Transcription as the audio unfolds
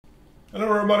Hello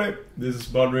everybody, this is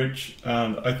Budrich,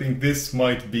 and I think this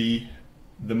might be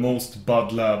the most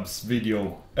Bud Labs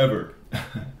video ever.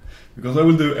 Because I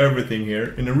will do everything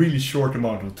here in a really short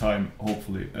amount of time,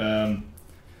 hopefully.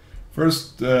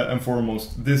 First and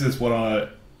foremost, this is what I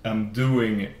am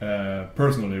doing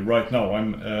personally right now.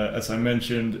 As I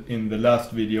mentioned in the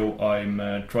last video,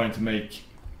 I'm trying to make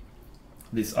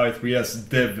this i3s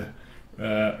dev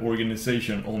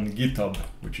organization on GitHub,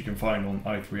 which you can find on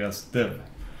i3s dev.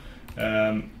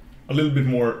 A little bit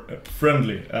more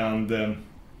friendly, and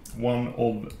one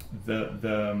of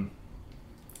the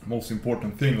most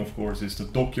important thing, of course, is to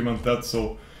document that.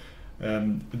 So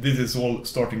this is all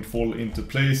starting to fall into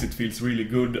place. It feels really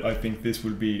good. I think this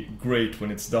will be great when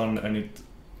it's done, and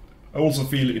I also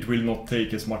feel it will not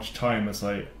take as much time as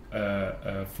I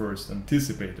first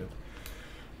anticipated.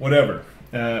 Whatever,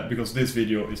 because this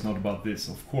video is not about this,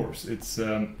 of course. It's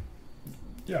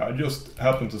yeah, I just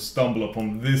happened to stumble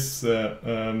upon this.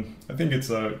 I think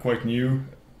it's a quite new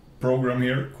program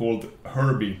here called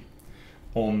Herbie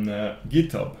on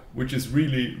GitHub, which is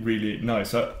really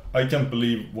nice. I can't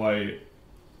believe why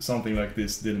something like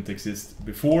this didn't exist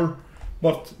before,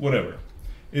 but whatever.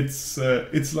 It's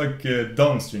like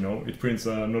Dunst, you know. It prints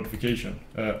a notification.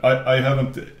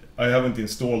 I haven't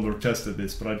installed or tested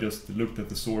this, but I just looked at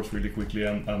the source really quickly,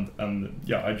 and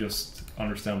yeah, I just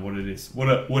understand what it is.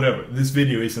 Whatever. This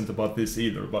video isn't about this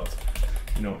either, but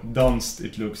you know, Dunst,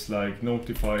 it looks like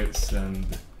notify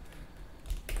send.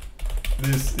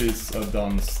 This is a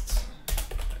Dunst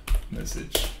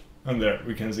message, and there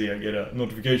we can see I get a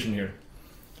notification here.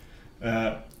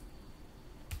 But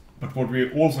what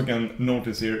we also can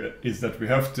notice here is that we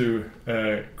have to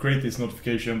create this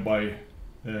notification by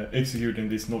executing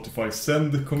this notify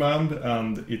send command,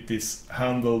 and it is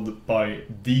handled by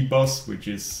dbus, which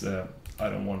is I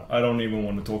don't even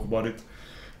want to talk about it.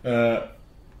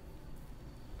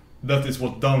 That is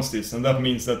what Dunst is, and that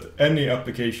means that any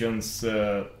applications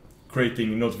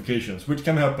creating notifications, which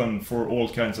can happen for all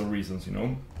kinds of reasons, you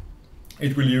know,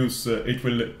 it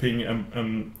will ping,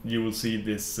 and you will see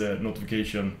this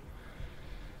notification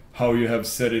how you have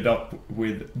set it up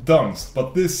with Dunst.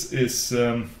 But this is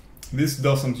this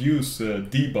doesn't use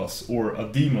dbus or a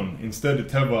daemon. Instead,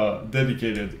 it have a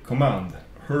dedicated command,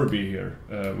 Herbie here,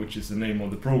 which is the name of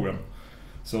the program.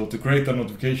 So to create a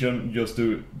notification, just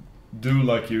do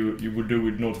like you would do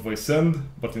with notify send,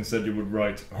 but instead you would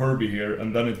write Herbie here,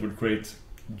 and then it would create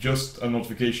just a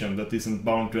notification that isn't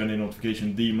bound to any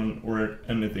notification daemon or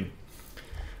anything.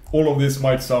 All of this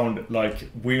might sound like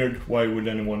weird, why would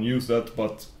anyone use that,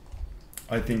 but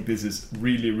I think this is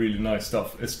really nice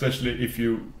stuff, especially if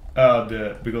you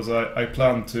add, because I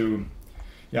plan to,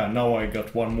 yeah, now I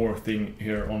got one more thing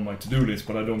here on my to-do list,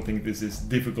 but I don't think this is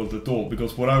difficult at all,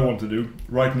 because what I want to do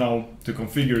right now to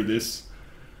configure this,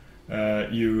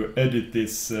 you edit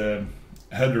this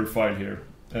header file here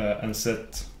and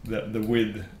set the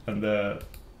width and the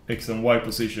X and Y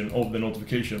position of the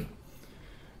notification.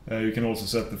 You can also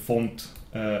set the font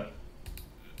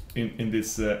in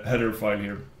this header file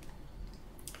here.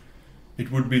 It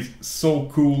would be so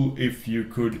cool if you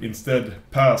could instead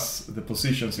pass the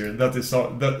positions here. That's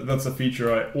a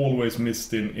feature I always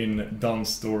missed in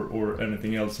Dunst or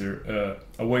anything else here.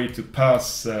 A way to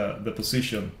pass the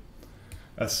position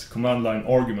as command line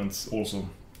arguments also.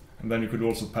 And then you could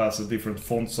also pass a different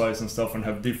font size and stuff, and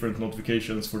have different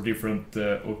notifications for different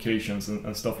occasions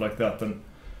and stuff like that. And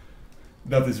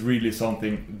that is really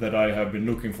something that I have been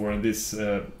looking for, and this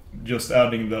just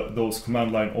adding those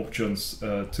command line options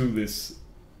to this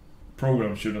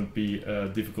program shouldn't be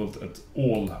difficult at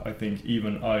all. I think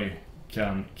even I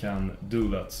can do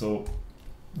that. So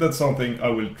that's something I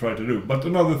will try to do. But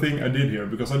another thing I did here,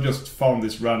 because I just found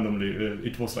this randomly,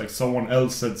 it was like someone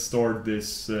else had started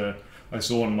this, I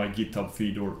saw on my GitHub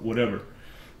feed or whatever.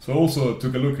 So I also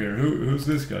took a look here. Who's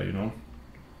this guy, you know?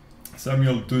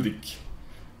 Samuel Dudik.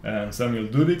 And Samuel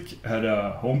Dudik had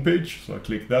a homepage, so I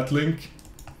clicked that link.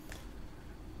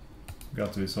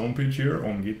 Got to his homepage here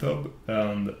on GitHub,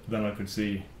 and then I could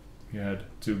see he had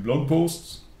 2 blog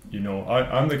posts. You know,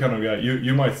 I'm the kind of guy,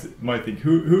 you might think,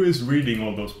 who is reading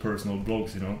all those personal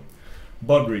blogs, you know?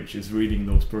 Budrich is reading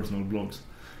those personal blogs.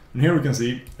 And here we can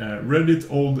see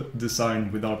Reddit old design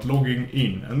without logging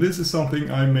in. And this is something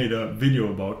I made a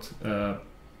video about a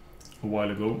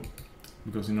while ago.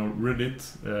 Because, you know,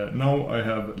 Reddit, now I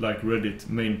have like Reddit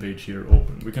main page here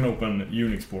open. We can open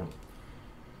Unix porn.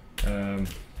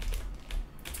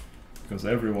 Because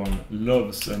everyone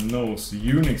loves and knows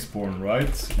Unix porn,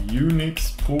 right?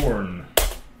 Unix porn.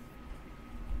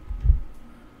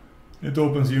 It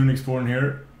opens Unix porn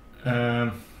here.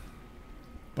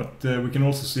 But we can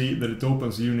also see that it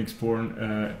opens Unix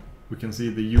porn we can see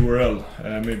the URL.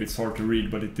 Maybe it's hard to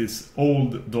read, but it is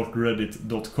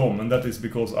old.reddit.com, and that is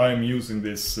because I am using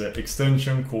this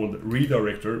extension called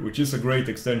Redirector, which is a great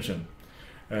extension.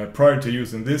 Prior to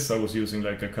using this, I was using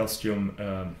like a custom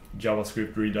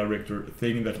JavaScript redirector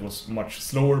thing that was much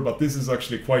slower, but this is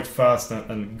actually quite fast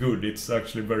and good. It's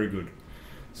actually very good.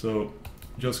 So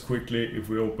just quickly, if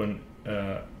we open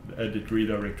the edit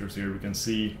redirectors here, we can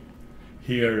see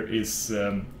here is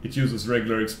it uses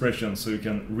regular expressions, so you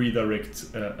can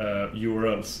redirect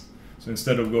URLs. So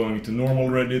instead of going to normal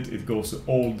Reddit, it goes to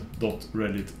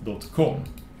old.reddit.com.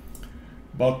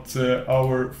 But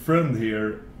our friend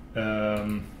here,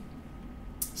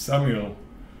 Samuel,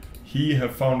 he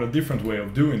have found a different way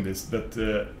of doing this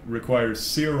that requires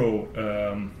zero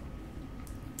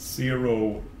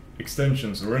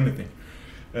extensions or anything.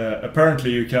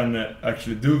 Apparently you can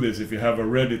actually do this if you have a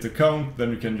Reddit account.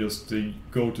 Then you can just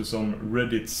go to some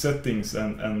Reddit settings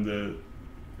and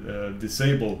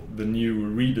disable the new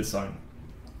redesign.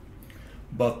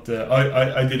 But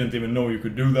I didn't even know you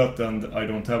could do that, and I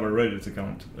don't have a Reddit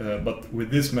account. But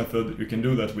with this method you can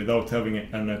do that without having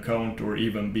an account or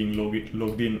even being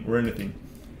logged in or anything.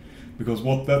 Because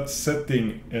what that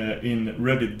setting in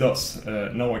Reddit does,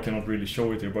 now I cannot really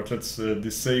show it here, but let's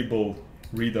disable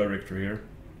redirector here.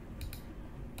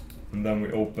 And then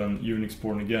we open Unix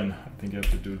porn again. I think I have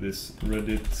to do this,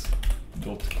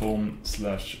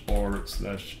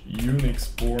 reddit.com/r/Unix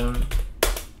porn.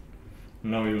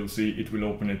 Now you will see it will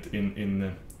open it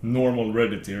in normal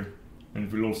Reddit here, and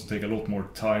it will also take a lot more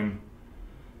time.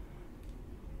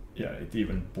 Yeah,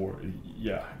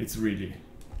 it's really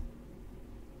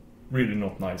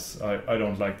not nice. I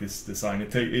don't like this design.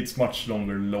 It's much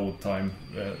longer load time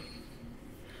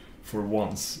for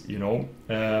once, you know,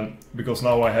 because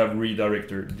now I have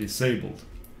redirector disabled.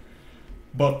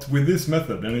 But with this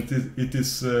method, and it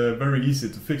is very easy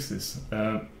to fix this.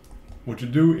 What you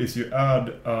do is you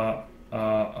add a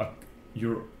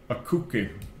cookie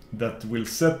that will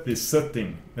set this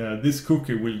setting. This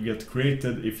cookie will get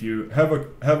created if you have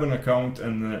an account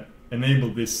and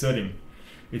enable this setting.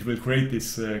 It will create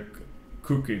this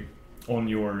cookie on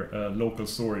your local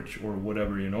storage or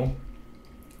whatever, you know.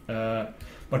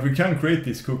 But we can create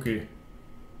this cookie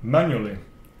manually,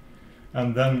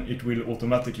 and then it will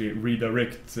automatically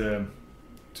redirect to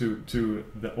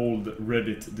the old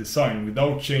Reddit design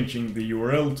without changing the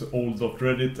URL to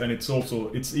old.reddit, and it's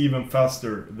even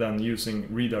faster than using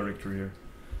redirector here.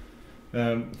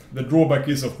 The drawback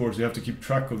is, of course, you have to keep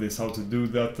track of this, how to do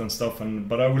that and stuff,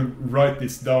 but I will write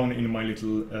this down in my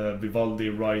little Vivaldi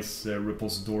Rise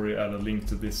repository, add a link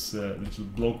to this little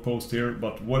blog post here,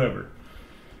 but whatever.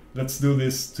 Let's do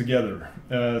this together.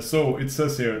 So it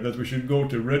says here that we should go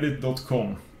to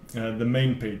reddit.com, the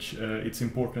main page. It's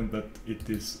important that it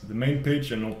is the main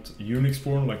page and not Unix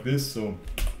porn like this, so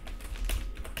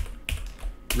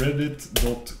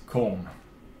reddit.com.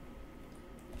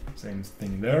 Same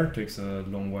thing there, takes a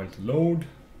long while to load.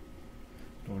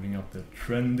 Loading up the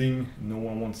trending, no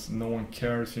one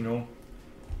cares, you know.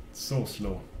 It's so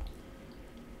slow.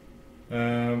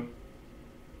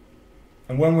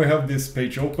 And when we have this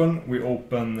page open, we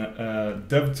open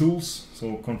DevTools,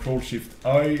 so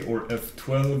Ctrl-Shift-I or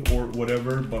F12 or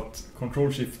whatever, but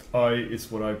Ctrl-Shift-I is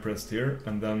what I pressed here,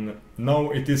 and then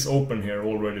now it is open here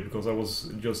already because I was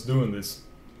just doing this.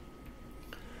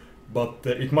 But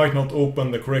it might not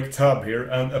open the correct tab here,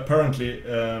 and apparently,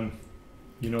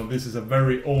 you know, this is a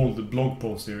very old blog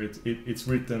post here. It's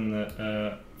written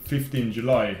 15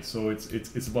 July, so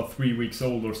it's about 3 weeks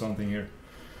old or something here.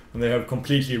 And they have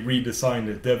completely redesigned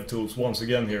the DevTools once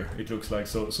again here, it looks like.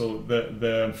 So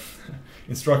the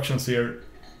instructions here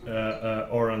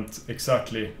aren't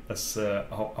exactly as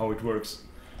how it works.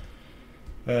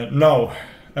 Now,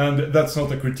 and that's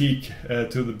not a critique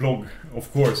to the blog,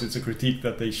 of course, it's a critique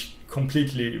that they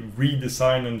completely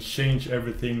redesign and change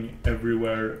everything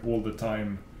everywhere all the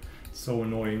time. So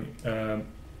annoying.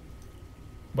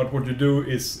 But what you do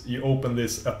is you open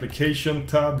this application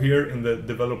tab here in the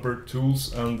developer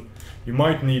tools, and you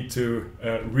might need to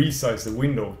resize the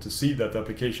window to see that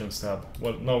applications tab.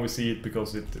 Well, now we see it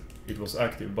because it was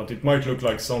active, but it might look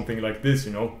like something like this,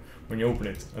 you know, when you open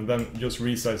it. And then just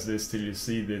resize this till you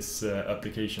see this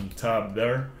application tab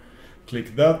there.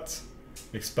 Click that,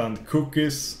 expand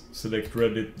cookies, select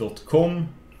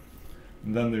reddit.com.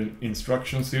 And then the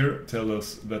instructions here tell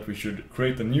us that we should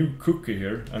create a new cookie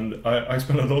here, and I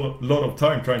spent a lot of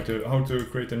time trying to how to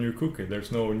create a new cookie.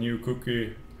 There's no new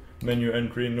cookie menu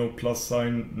entry, no plus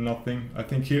sign, nothing. I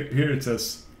think here it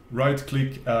says right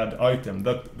click add item.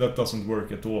 That doesn't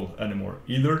work at all anymore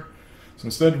either. So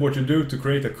instead what you do to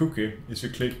create a cookie is you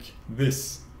click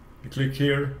this You click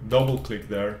here, double click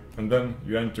there, and then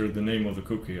you enter the name of the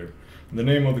cookie here. And the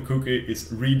name of the cookie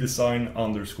is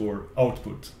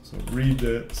redesign_output. So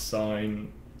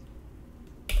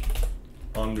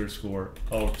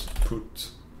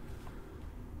redesign_output.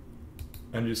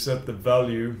 And you set the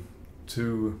value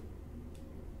to,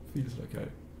 feels like I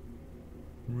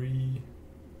redesign.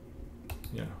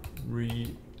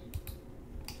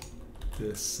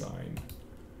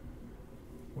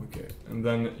 Okay, and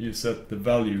then you set the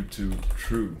value to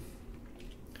true.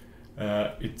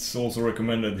 It's also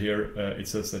recommended here, it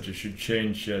says that you should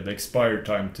change the expire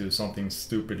time to something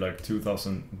stupid like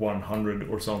 2100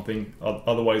 or something.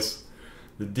 Otherwise,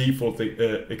 the default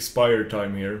expire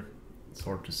time here, it's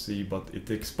hard to see, but it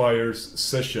expires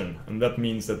session, and that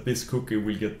means that this cookie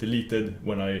will get deleted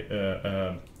when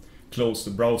I close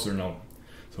the browser now.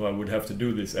 So I would have to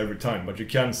do this every time, but you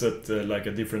can set like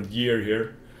a different year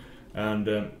here,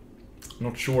 and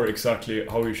not sure exactly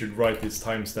how you should write this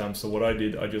timestamp. So what I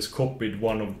did, I just copied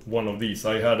one of these.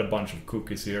 I had a bunch of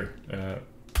cookies here.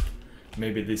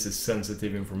 Maybe this is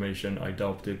sensitive information, I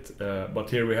doubt it. But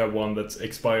here we have one that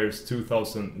expires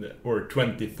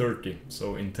 2030,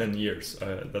 so in 10 years.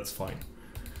 That's fine.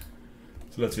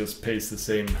 So let's just paste the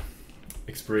same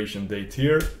expiration date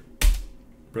here.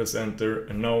 Press enter,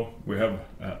 and now we have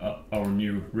our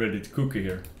new Reddit cookie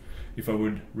here. If I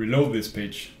would reload this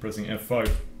page, pressing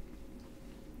F5,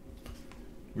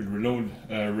 we'll reload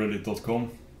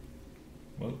reddit.com.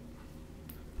 Well,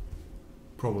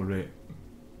 probably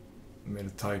made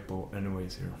a typo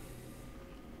anyways here.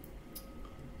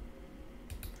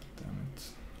 Damn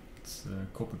it. Let's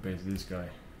copy paste this guy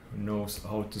who knows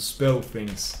how to spell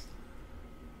things.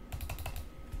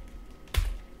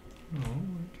 No,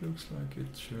 it looks like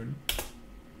it should.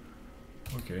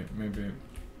 Okay, maybe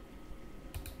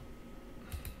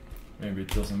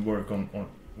it doesn't work on well,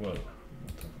 what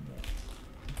happened there?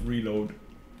 Reload.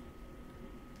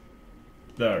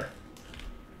 There.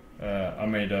 I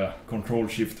made a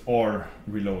Control-Shift-R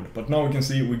reload, but now we can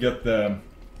see we get the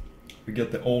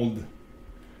old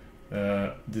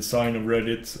design of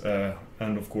Reddit,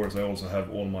 and of course I also have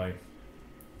all my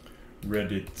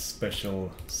Reddit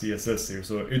special CSS here,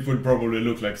 so it would probably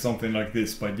look like something like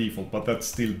this by default, but that's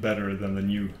still better than the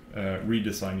new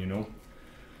redesign, you know.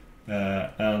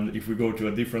 And if we go to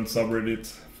a different subreddit,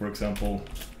 for example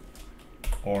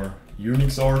our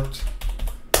Unix art,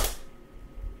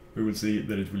 we will see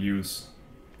that it will use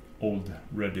old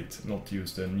Reddit, not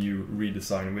use the new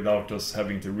redesign, without us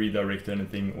having to redirect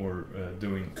anything or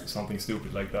doing something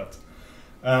stupid like that.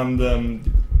 And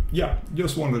yeah,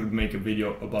 just wanted to make a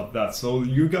video about that. So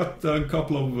you got a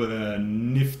couple of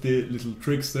nifty little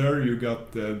tricks there. You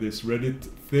got this Reddit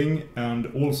thing, and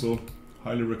also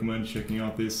highly recommend checking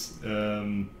out this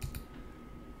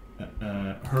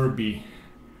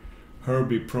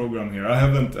Herbie program here. I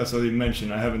haven't, as I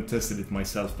mentioned, I haven't tested it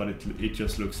myself, but it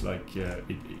just looks like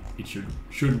it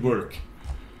should work.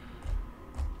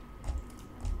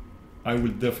 I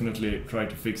will definitely try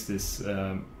to fix this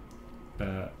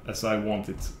as I want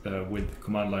it with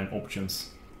command line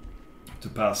options to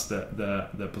pass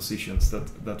the positions.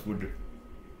 That would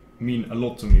mean a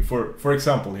lot to me. For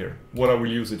example here, what I will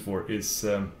use it for is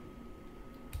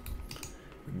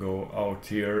go out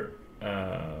here,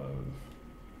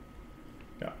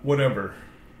 yeah, whatever.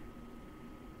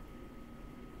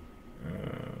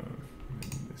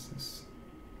 This is,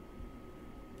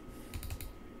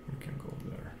 we can go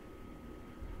there.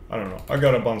 I don't know. I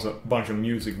got a bunch of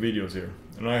music videos here,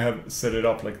 and I have set it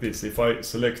up like this. If I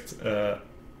select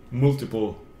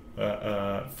multiple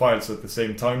files at the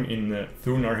same time in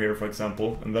Thunar here, for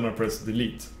example, and then I press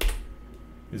delete,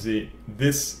 you see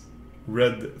this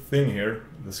red thing here,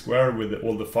 the square with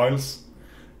all the files,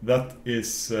 that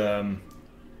is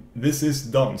this is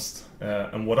Dunst,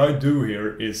 and what I do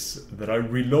here is that I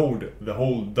reload the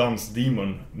whole Dunst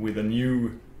daemon with a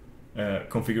new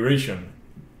configuration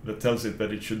that tells it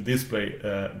that it should display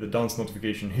the Dunst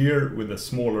notification here with a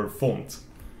smaller font.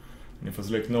 And if I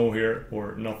select no here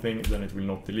or nothing, then it will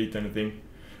not delete anything.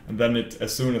 And then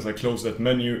as soon as I close that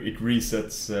menu, it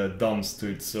resets Dunst to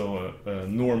its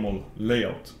normal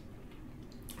layout.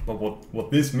 But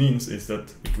what this means is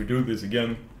that if we do this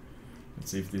again,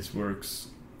 let's see if this works.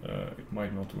 It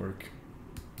might not work.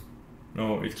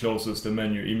 No, it closes the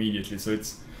menu immediately, so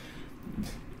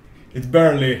it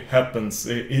barely happens.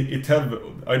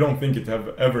 I don't think it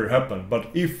have ever happened,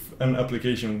 but if an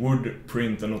application would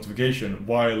print a notification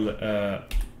while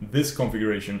this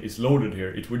configuration is loaded here,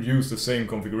 it would use the same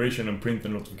configuration and print the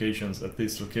notifications at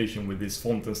this location with this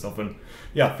font and stuff. And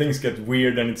yeah, things get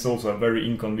weird, and it's also a very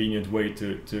inconvenient way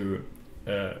to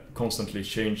constantly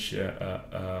change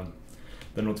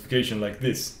the notification like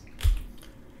this.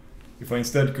 if I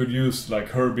instead could use like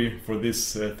Herbie for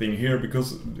this thing here,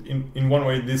 because in one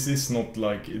way this is not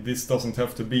like, this doesn't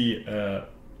have to be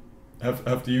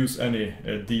have to use any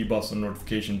dbus or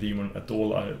notification daemon at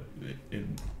all.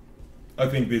 I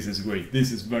think this is great.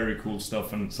 This is very cool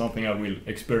stuff and something I will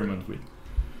experiment with.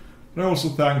 And I also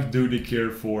thank Dudik here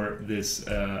for this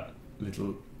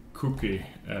little cookie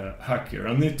hack here,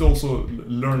 and it also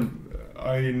learned,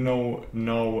 I know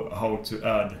now how to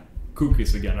add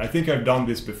cookies again. I think I've done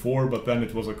this before, but then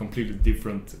it was a completely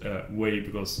different way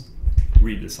because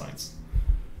redesigns.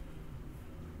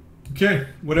 Okay,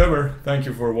 whatever. Thank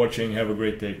you for watching. Have a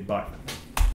great day. Bye.